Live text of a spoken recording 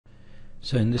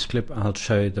So in this clip I'll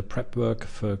show the prep work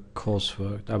for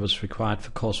coursework that was required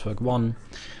for coursework 1.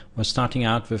 We're starting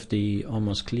out with the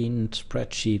almost clean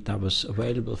spreadsheet that was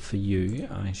available for you.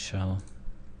 I shall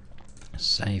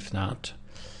save that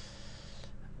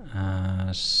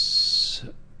as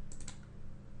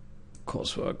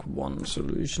coursework 1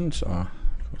 solutions, or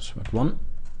coursework 1.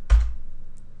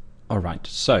 Alright,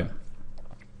 so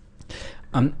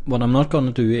what I'm not going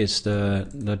to do is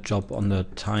the job on the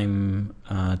time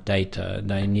data.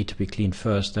 They need to be cleaned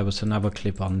first. There was another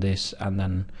clip on this, and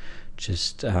then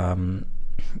just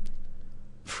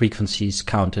frequencies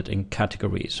counted in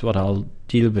categories. What I'll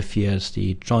deal with here is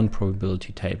the joint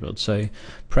probability table. So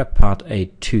prep part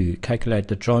A2, calculate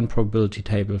the joint probability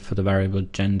table for the variable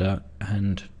gender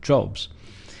and jobs.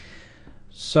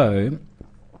 So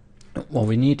what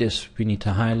we need is we need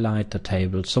to highlight the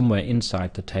table. Somewhere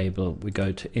inside the table we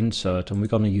go to insert, and we're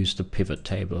going to use the pivot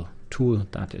table tool.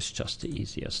 That is just the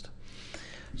easiest.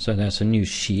 So there's a new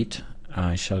sheet.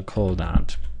 I shall call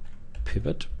that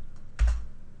pivot,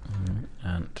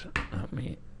 and let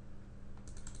me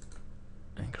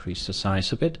increase the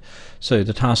size a bit. So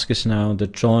the task is now the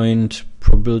joint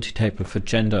probability table for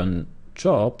gender and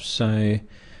jobs. So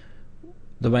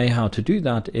the way how to do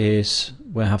that is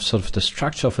we have sort of the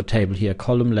structure of a table here,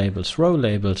 column labels, row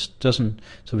labels. So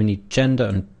we need gender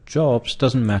and jobs.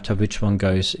 Doesn't matter which one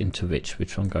goes into which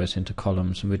one goes into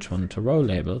columns and which one into row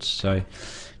labels. So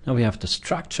now we have the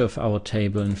structure of our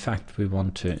table. In fact, we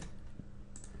want to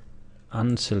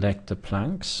unselect the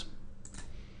blanks.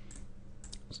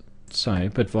 So,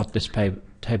 but what this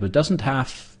table doesn't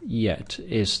have yet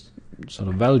is sort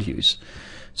of values.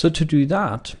 So to do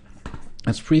that,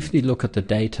 let's briefly look at the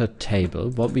data table.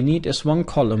 What we need is one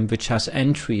column which has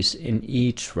entries in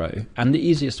each row, and the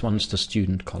easiest one is the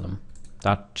student column.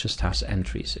 That just has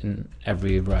entries in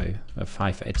every row,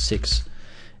 5, 8, 6,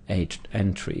 8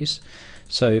 entries.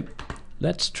 So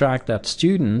let's drag that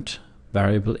student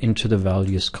variable into the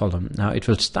values column. Now it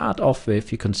will start off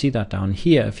with, you can see that down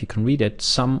here, if you can read it,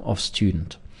 sum of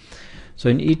student. So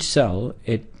in each cell,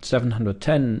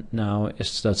 710 now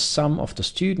is the sum of the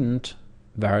student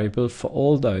variable for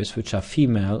all those which are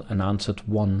female and answered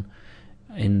 1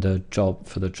 in the job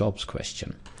for the jobs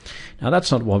question. Now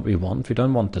that's not what we want. We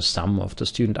don't want the sum of the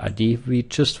student ID. We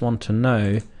just want to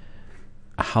know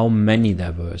how many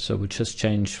there were. So we just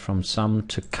change from sum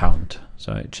to count.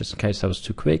 So just in case that was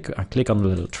too quick, I click on the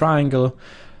little triangle,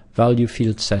 value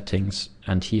field settings,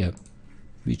 and here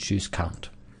we choose count.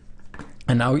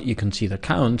 And now you can see the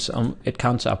counts. It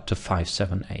counts up to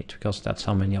 578 because that's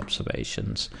how many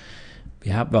observations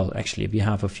we have. Well, actually we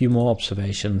have a few more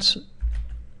observations.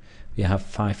 We have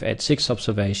 586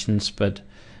 observations, but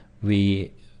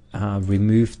we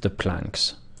removed the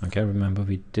blanks. Okay, remember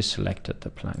we deselected the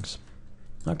blanks.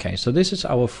 Okay, so this is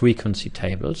our frequency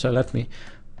table. So let me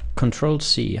Control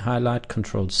C, highlight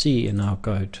Control C, and now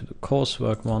go to the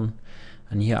coursework one,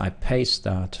 and here I paste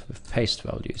that with paste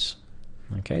values.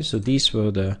 Okay, so these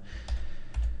were the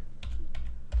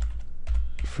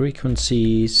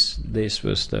frequencies, this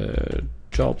was the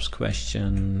jobs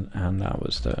question, and that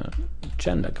was the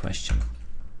gender question.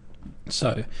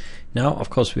 So now of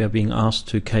course we are being asked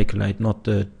to calculate not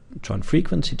the joint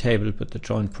frequency table but the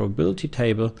joint probability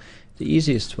table. The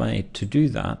easiest way to do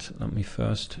that, let me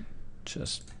first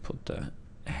just put the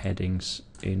headings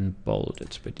in bold.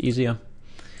 It's a bit easier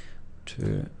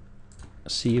to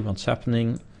see what's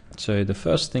happening. So the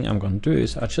first thing I'm going to do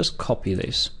is I just copy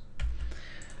this,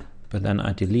 but then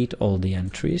I delete all the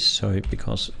entries. So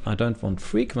because I don't want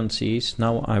frequencies,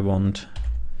 now I want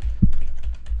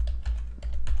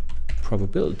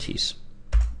probabilities.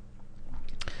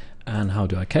 And how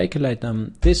do I calculate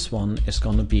them? This one is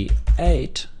going to be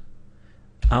 8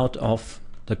 out of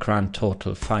the grand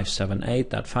total 578.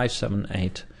 That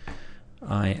 578,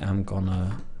 I am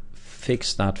gonna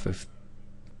fix that with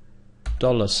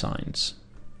 $signs,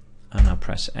 and I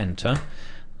press enter,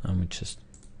 and we just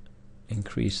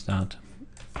increase that.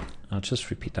 I'll just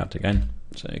repeat that again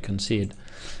so you can see it.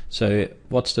 So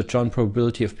what's the joint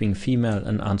probability of being female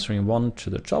and answering 1 to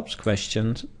the jobs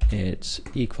question? It's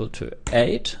equal to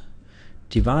 8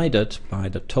 divided by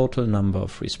the total number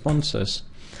of responses,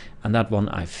 and that one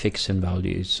I fix in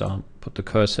values. So I'll put the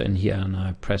cursor in here and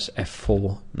I press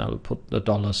F4, and I'll put the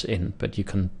dollars in, but you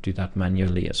can do that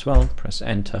manually as well. Press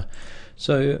enter.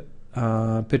 So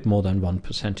a bit more than 1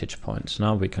 percentage point.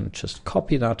 Now we can just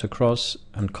copy that across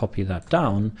and copy that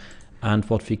down, and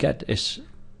what we get is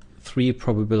 3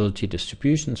 probability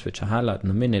distributions, which I highlight in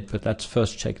a minute, but let's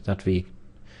first check that we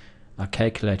are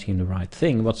calculating the right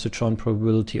thing. What's the joint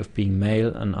probability of being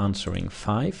male and answering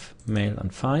 5? Male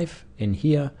and 5 in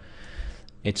here.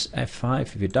 it's F5.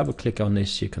 If you double click on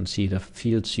this, you can see the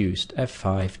fields used,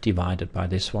 F5 divided by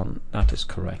this one. That is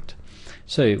correct.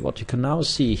 So what you can now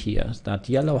see here is that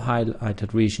yellow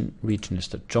highlighted region is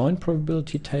the joint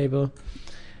probability table.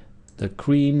 The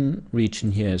green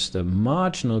region here is the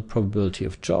marginal probability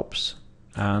of jobs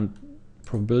and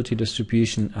probability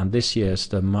distribution, and this here is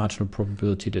the marginal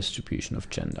probability distribution of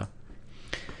gender.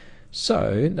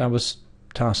 So that was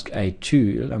task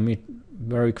A2. Let me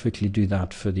very quickly do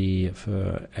that for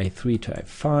A3 to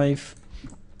A5.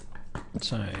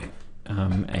 So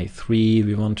A3,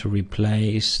 we want to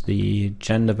replace the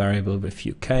gender variable with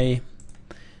UK.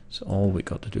 So all we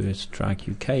got to do is drag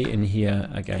UK in here.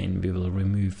 Again, we will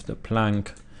remove the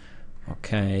blank.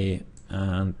 Okay,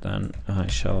 and then I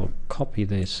shall copy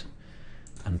this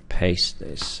and paste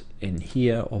this in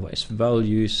here, always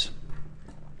values.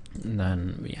 And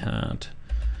then we had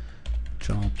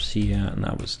jobs here, and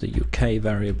that was the UK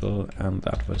variable, and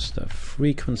that was the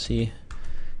frequency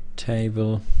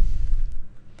table.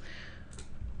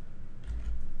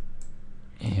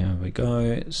 Here we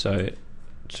go. So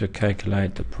to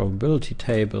calculate the probability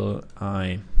table,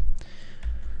 I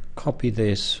copy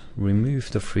this,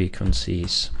 remove the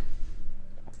frequencies,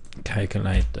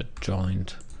 calculate the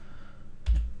joint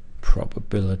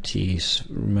probabilities,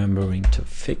 remembering to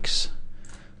fix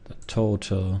the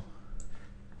total,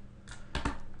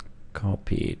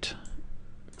 copied,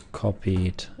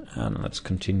 and let's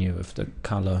continue with the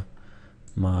color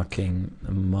marking.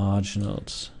 The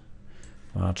marginals,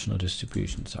 marginal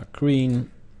distributions are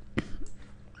green,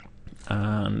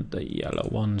 and the yellow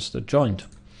one's the joint.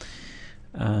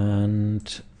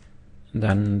 And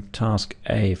then task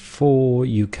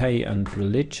A4, UK and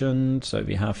religion. So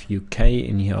we have UK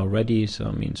in here already, so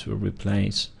that means we'll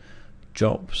replace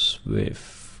jobs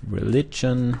with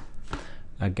religion.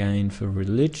 Again, for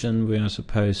religion we are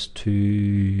supposed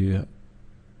to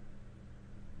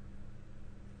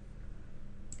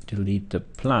delete the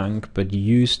blank but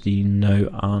use the no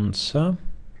answer.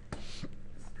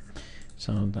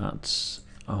 So that's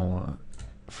our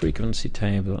frequency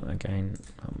table. Again,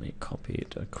 let me copy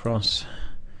it across,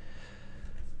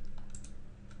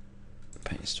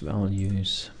 paste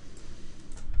values.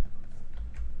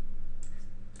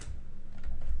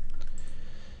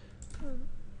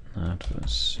 That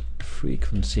was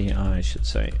frequency. I should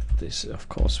say this, of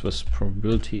course, was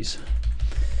probabilities,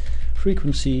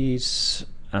 frequencies,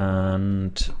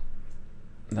 and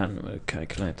then we'll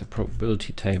calculate the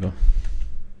probability table.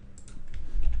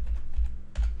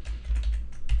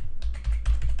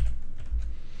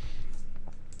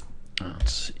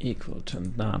 That's equal to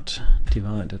that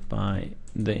divided by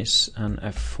this, and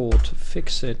F4 to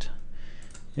fix it.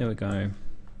 Here we go.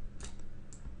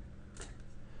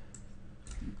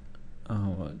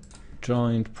 Our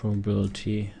joint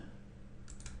probability,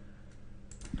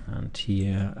 and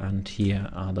here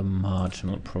are the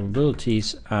marginal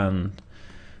probabilities, and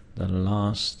the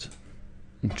last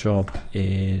job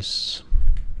is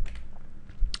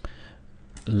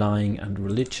lying and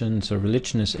religion. So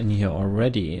religion is in here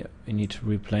already. We need to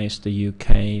replace the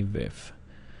UK with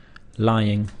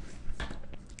lying,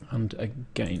 and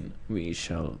again we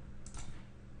shall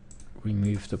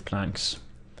remove the blanks.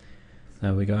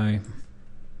 There we go.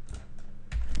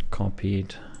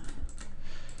 Copied,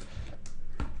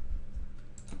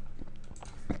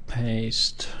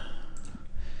 paste,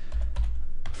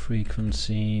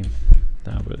 frequency,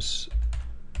 that was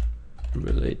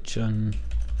religion.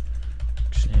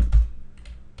 Actually,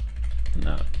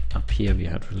 no, up here we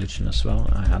had religion as well.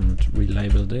 I hadn't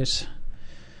relabeled this.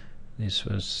 This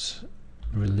was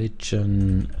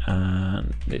religion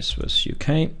and this was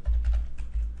UK.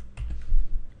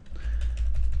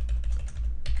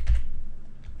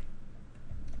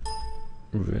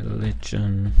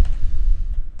 Religion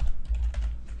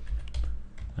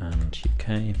and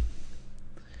UK.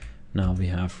 Now we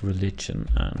have religion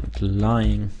and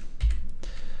lying.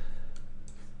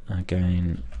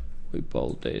 Again, we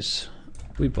bold this,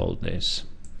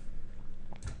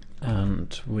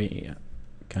 and we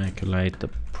calculate the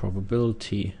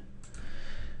probability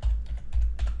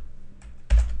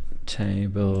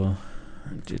table,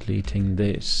 deleting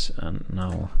this, and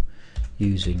now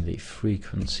using the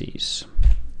frequencies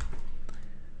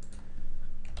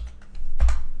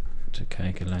to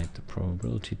calculate the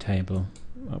probability table.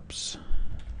 Oops.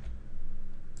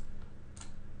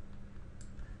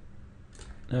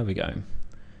 There we go.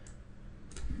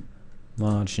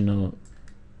 Marginal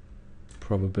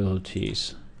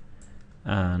probabilities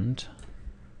and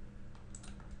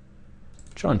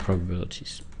joint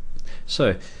probabilities.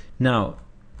 So now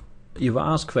you were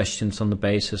asked questions on the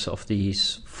basis of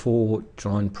these 4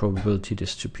 joint probability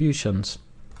distributions.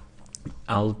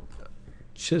 I'll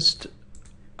just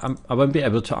I won't be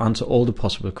able to answer all the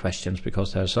possible questions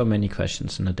because there are so many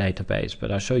questions in the database,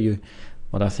 but I'll show you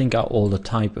what I think are all the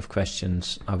type of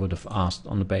questions I would have asked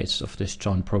on the basis of this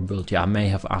joint probability. I may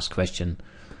have asked question,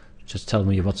 just tell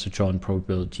me what's the joint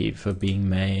probability for being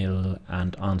male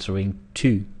and answering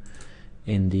 2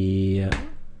 in the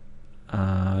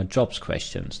jobs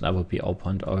questions. That would be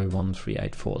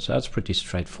 0.01384. So that's pretty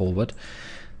straightforward.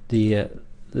 The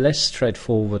less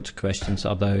straightforward questions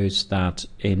are those that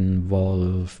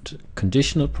involved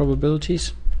conditional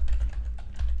probabilities.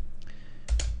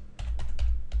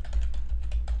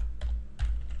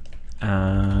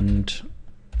 And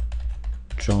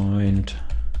joint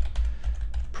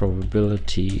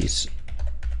probabilities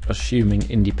assuming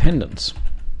independence.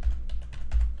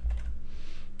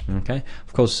 Okay,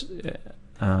 of course,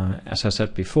 as I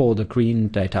said before, the green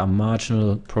data are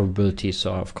marginal probabilities,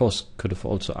 so I of course could have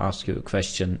also asked you a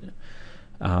question,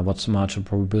 what's the marginal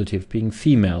probability of being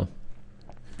female?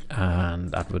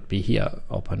 And that would be here,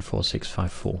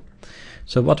 0.4654.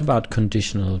 So what about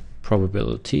conditional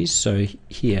probabilities? So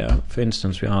here, for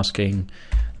instance, we're asking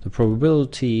the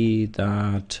probability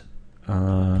that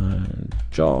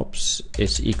jobs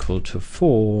is equal to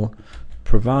 4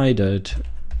 provided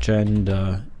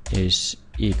gender is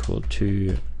equal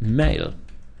to male.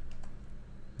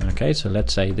 Okay, so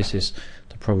let's say this is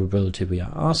the probability we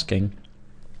are asking,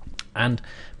 and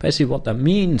basically what that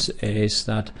means is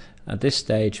that at this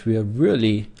stage we are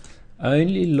really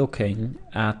only looking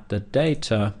at the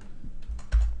data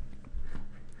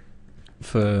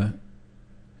for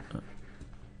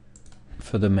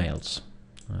the males.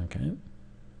 Okay,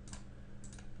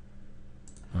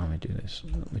 let me do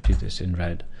this in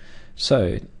red.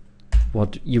 So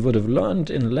what you would have learned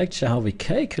in the lecture, how we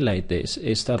calculate this,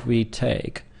 is that we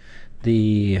take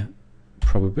the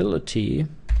probability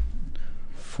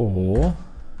for,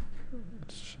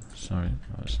 sorry,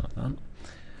 no, it's not that.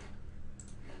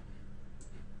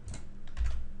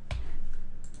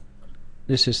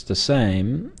 This is the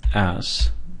same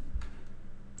as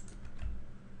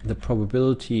the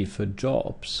probability for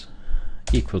jobs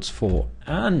equals 4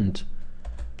 and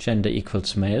gender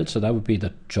equals male, so that would be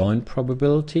the joint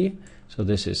probability. So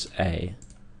this is a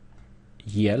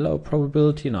yellow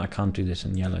probability. No, I can't do this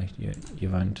in yellow, you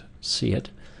won't see it,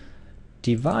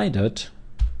 divided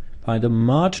by the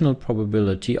marginal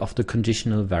probability of the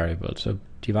conditional variable. So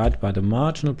divided by the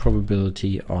marginal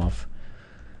probability of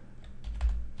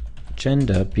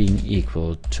gender being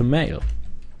equal to male.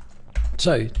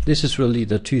 So this is really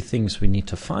the two things we need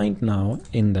to find now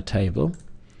in the table.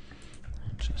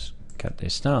 Just cut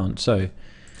this down. So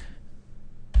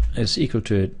it's equal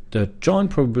to the joint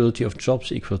probability of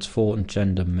jobs equals 4 and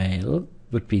gender male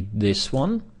would be this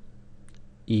one,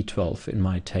 E12 in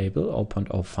my table,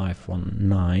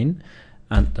 0.0519,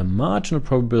 and the marginal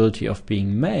probability of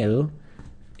being male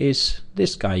is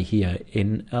this guy here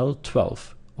in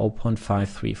L12,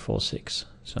 0.5346.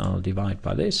 So I'll divide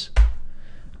by this,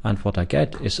 and what I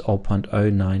get is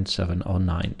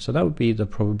 0.09709. So that would be the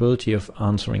probability of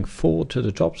answering 4 to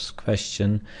the jobs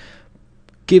question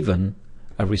given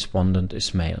a respondent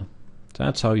is male. So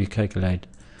that's how you calculate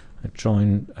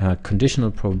joint conditional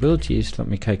probabilities. Let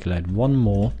me calculate one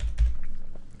more.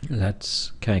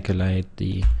 Let's calculate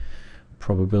the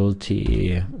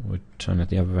probability, we'll turn it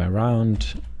the other way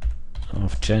around,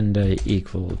 of gender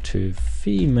equal to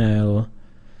female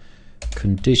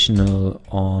conditional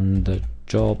on the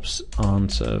jobs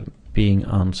answer being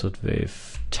answered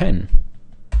with 10.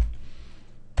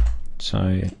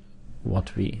 So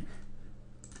what we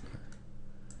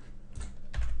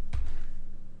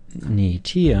need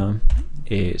here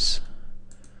is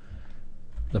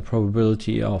the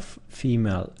probability of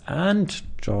female and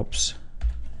jobs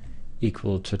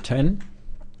equal to 10,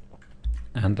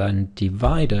 and then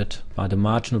divided by the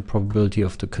marginal probability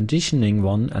of the conditioning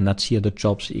one, and that's here the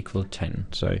jobs equal 10.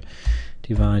 So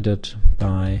divided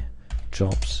by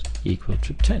jobs equal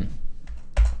to 10.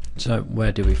 So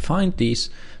where do we find these?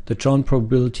 The joint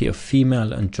probability of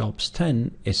female and jobs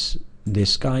 10 is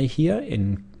this guy here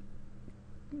in,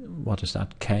 what is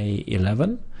that,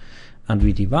 K11, and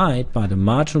we divide by the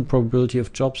marginal probability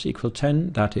of jobs equal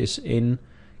 10, that is in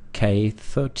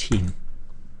K13.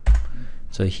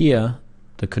 So here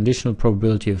the conditional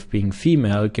probability of being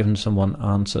female given someone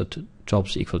answered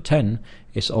jobs equal 10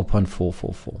 is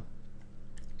 0.444.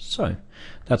 So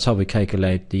that's how we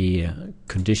calculate the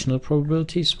conditional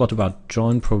probabilities. What about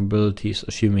joint probabilities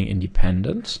assuming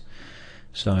independence?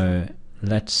 So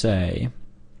let's say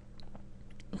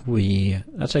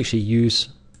let's actually use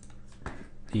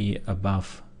the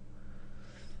above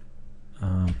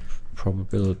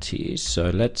probabilities.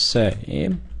 So let's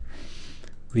say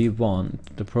we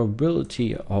want the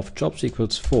probability of jobs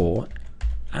equals 4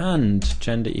 and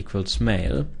gender equals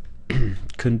male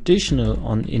conditional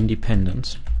on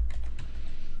independence.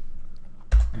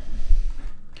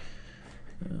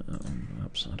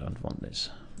 Oops, I don't want this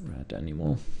red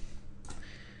anymore.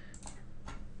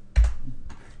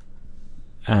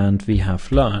 And we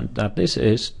have learned that this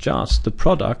is just the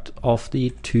product of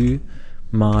the two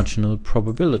marginal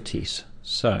probabilities.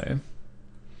 So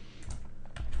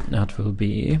that will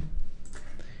be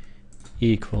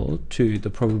equal to the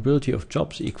probability of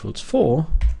jobs equals 4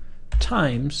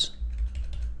 times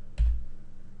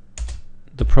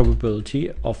the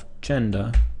probability of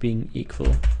gender being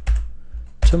equal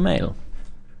to male.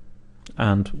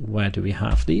 And where do we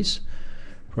have these?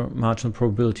 Marginal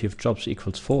probability of jobs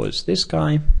equals 4 is this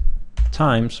guy,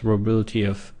 times probability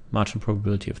of marginal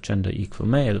probability of gender equal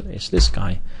male is this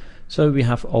guy. So we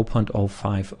have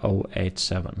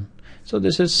 0.05087. So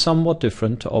this is somewhat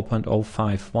different to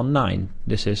 0.0519.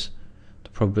 This is the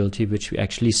probability which we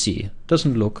actually see.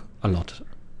 Doesn't look a lot.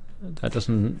 That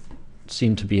doesn't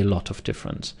seem to be a lot of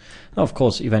difference. Now, of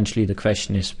course, eventually the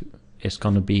question is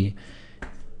going to be,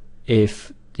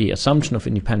 if the assumption of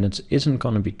independence isn't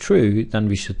going to be true, then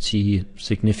we should see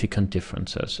significant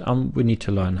differences. We need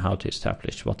to learn how to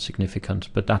establish what's significant,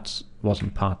 but that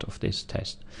wasn't part of this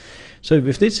test. So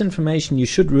with this information, you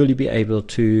should really be able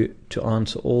to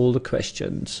answer all the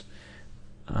questions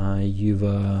you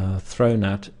were thrown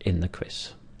at in the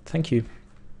quiz. Thank you.